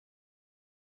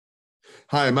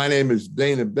Hi, my name is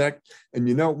Dana Beck, and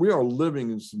we are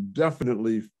living in some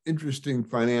definitely interesting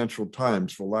financial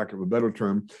times, for lack of a better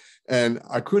term. And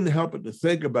I couldn't help but to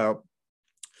think about,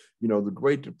 the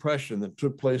Great Depression that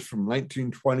took place from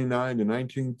 1929 to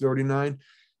 1939.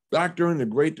 Back during the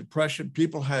Great Depression,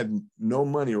 people had no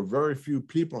money, or very few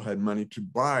people had money to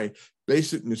buy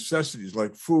basic necessities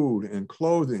like food and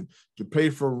clothing, to pay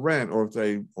for rent, or if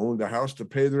they owned a house, to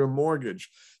pay their mortgage,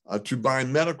 to buy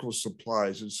medical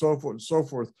supplies, and so forth and so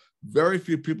forth. Very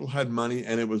few people had money,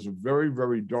 and it was a very,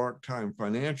 very dark time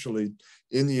financially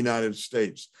in the United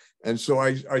States. And so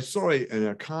I saw an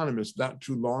economist not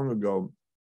too long ago.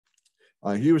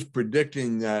 He was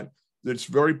predicting that it's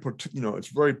very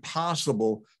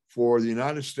possible for the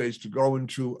United States to go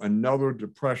into another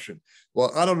depression.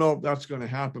 Well, I don't know if that's going to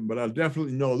happen, but I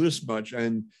definitely know this much,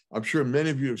 and I'm sure many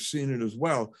of you have seen it as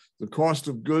well. The cost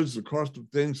of goods, the cost of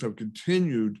things have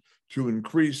continued to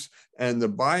increase, and the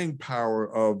buying power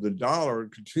of the dollar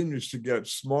continues to get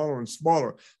smaller and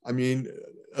smaller. I mean,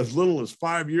 as little as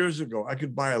 5 years ago, I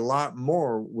could buy a lot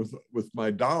more with my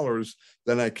dollars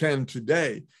than I can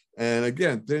today. And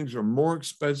again, things are more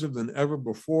expensive than ever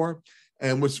before.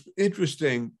 And what's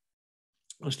interesting,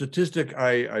 a statistic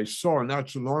I saw not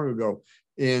too long ago,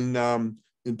 in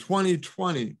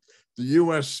 2020, the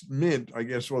U.S. Mint, I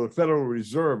guess, or the Federal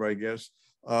Reserve, I guess,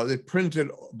 they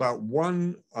printed about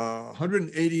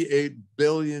 $188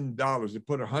 billion. They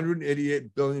put $188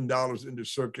 billion into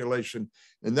circulation,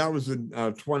 and that was in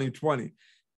 2020.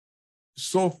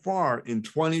 So far in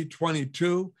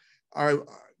 2022,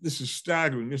 this is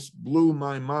staggering. This blew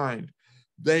my mind.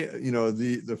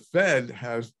 The Fed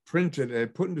has printed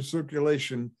and put into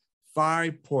circulation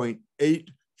 $5.8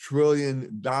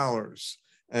 trillion.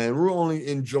 And we're only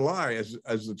in July as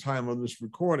the time of this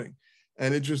recording.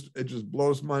 And it just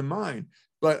blows my mind.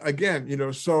 But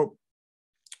again, so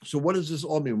what does this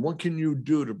all mean? What can you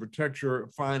do to protect your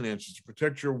finances, to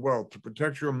protect your wealth, to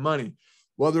protect your money?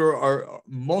 Well, there are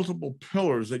multiple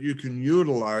pillars that you can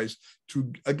utilize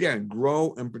to, again,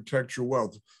 grow and protect your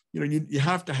wealth. You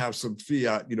have to have some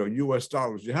fiat, US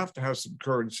dollars. You have to have some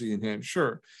currency in hand,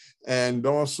 sure. And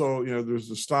also, there's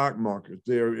the stock market.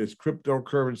 There is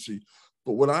cryptocurrency.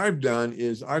 But what I've done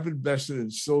is I've invested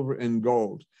in silver and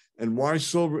gold. And why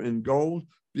silver and gold?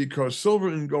 Because silver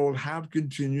and gold have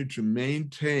continued to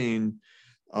maintain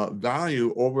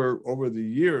value over the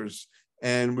years.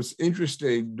 And what's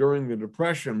interesting, during the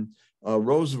Depression,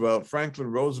 Franklin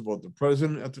Roosevelt, the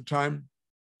president at the time,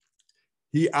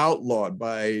 he outlawed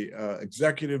by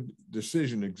executive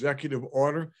decision, executive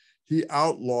order, he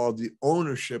outlawed the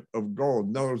ownership of gold.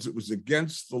 In other words, it was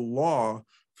against the law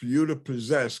for you to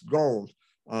possess gold.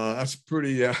 That's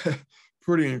pretty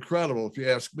incredible, if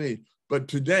you ask me. But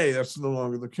today, that's no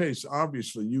longer the case.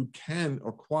 Obviously, you can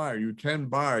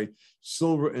buy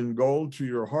silver and gold to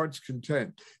your heart's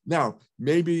content. Now,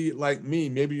 maybe like me,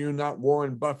 maybe you're not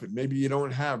Warren Buffett. Maybe you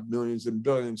don't have millions and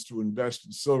billions to invest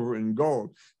in silver and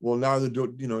gold. Well, neither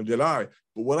did I.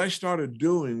 But what I started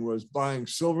doing was buying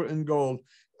silver and gold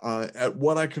at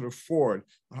what I could afford.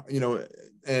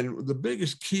 And the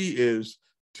biggest key is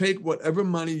take whatever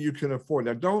money you can afford.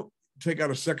 Now, don't take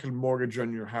out a second mortgage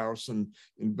on your house and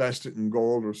invest it in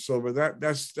gold or silver.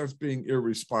 That's being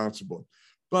irresponsible.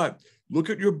 But look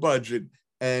at your budget,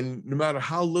 and no matter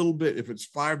how little bit, if it's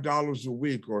 $5 a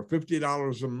week or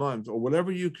 $50 a month or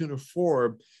whatever you can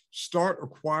afford, start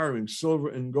acquiring silver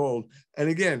and gold. And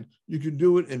again, you can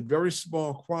do it in very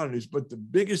small quantities, but the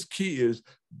biggest key is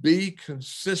be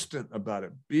consistent about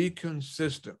it. Be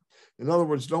consistent. In other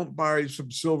words, don't buy some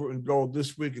silver and gold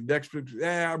this week and next week.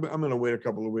 I'm going to wait a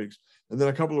couple of weeks. And then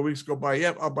a couple of weeks go by.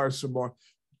 Yep, I'll buy some more.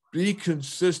 Be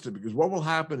consistent, because what will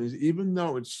happen is, even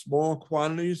though it's small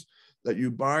quantities that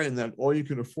you buy and that all you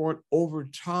can afford, over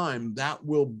time, that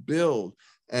will build.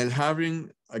 And having,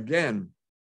 again,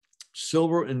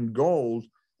 silver and gold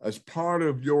as part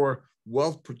of your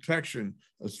wealth protection,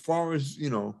 as far as,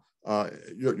 your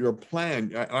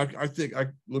plan, I think I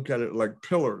look at it like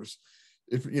pillars.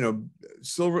 If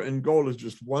silver and gold is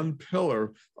just one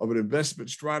pillar of an investment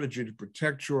strategy to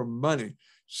protect your money.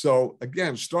 So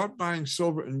again, start buying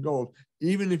silver and gold,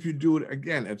 even if you do it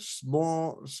again at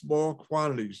small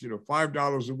quantities,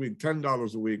 $5 a week,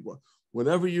 $10 a week,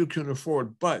 whatever you can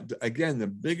afford. But again, the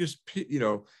biggest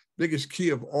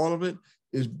key of all of it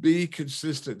is be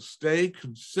consistent. Stay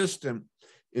consistent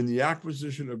in the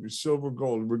acquisition of your silver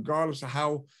gold, regardless of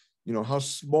how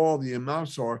small the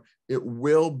amounts are. It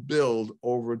will build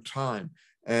over time.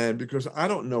 And because I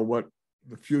don't know what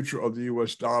the future of the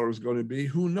US dollar is going to be,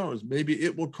 who knows? Maybe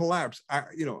it will collapse,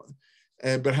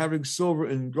 but having silver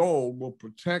and gold will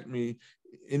protect me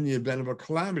in the event of a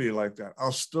calamity like that,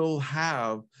 I'll still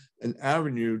have an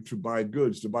avenue to buy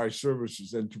goods, to buy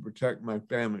services, and to protect my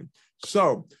family.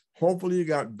 So hopefully you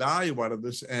got value out of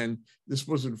this and this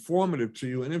was informative to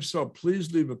you. And if so,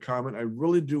 please leave a comment. I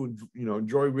really do,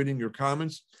 enjoy reading your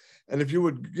comments. And if you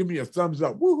would give me a thumbs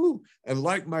up, woohoo, and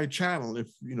like my channel, if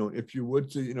you would,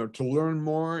 to learn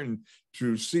more and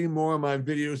to see more of my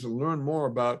videos and learn more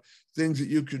about things that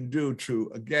you can do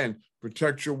to, again,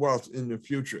 protect your wealth in the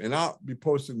future. And I'll be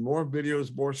posting more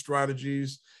videos, more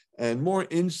strategies, and more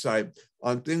insight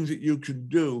on things that you can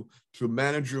do to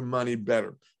manage your money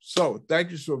better. So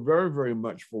thank you so very, very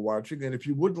much for watching. And if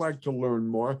you would like to learn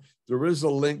more, there is a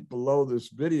link below this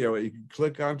video that you can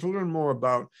click on to learn more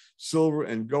about silver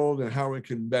and gold and how it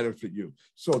can benefit you.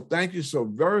 So thank you so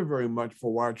very, very much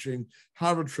for watching.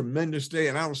 Have a tremendous day,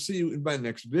 and I will see you in my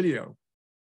next video.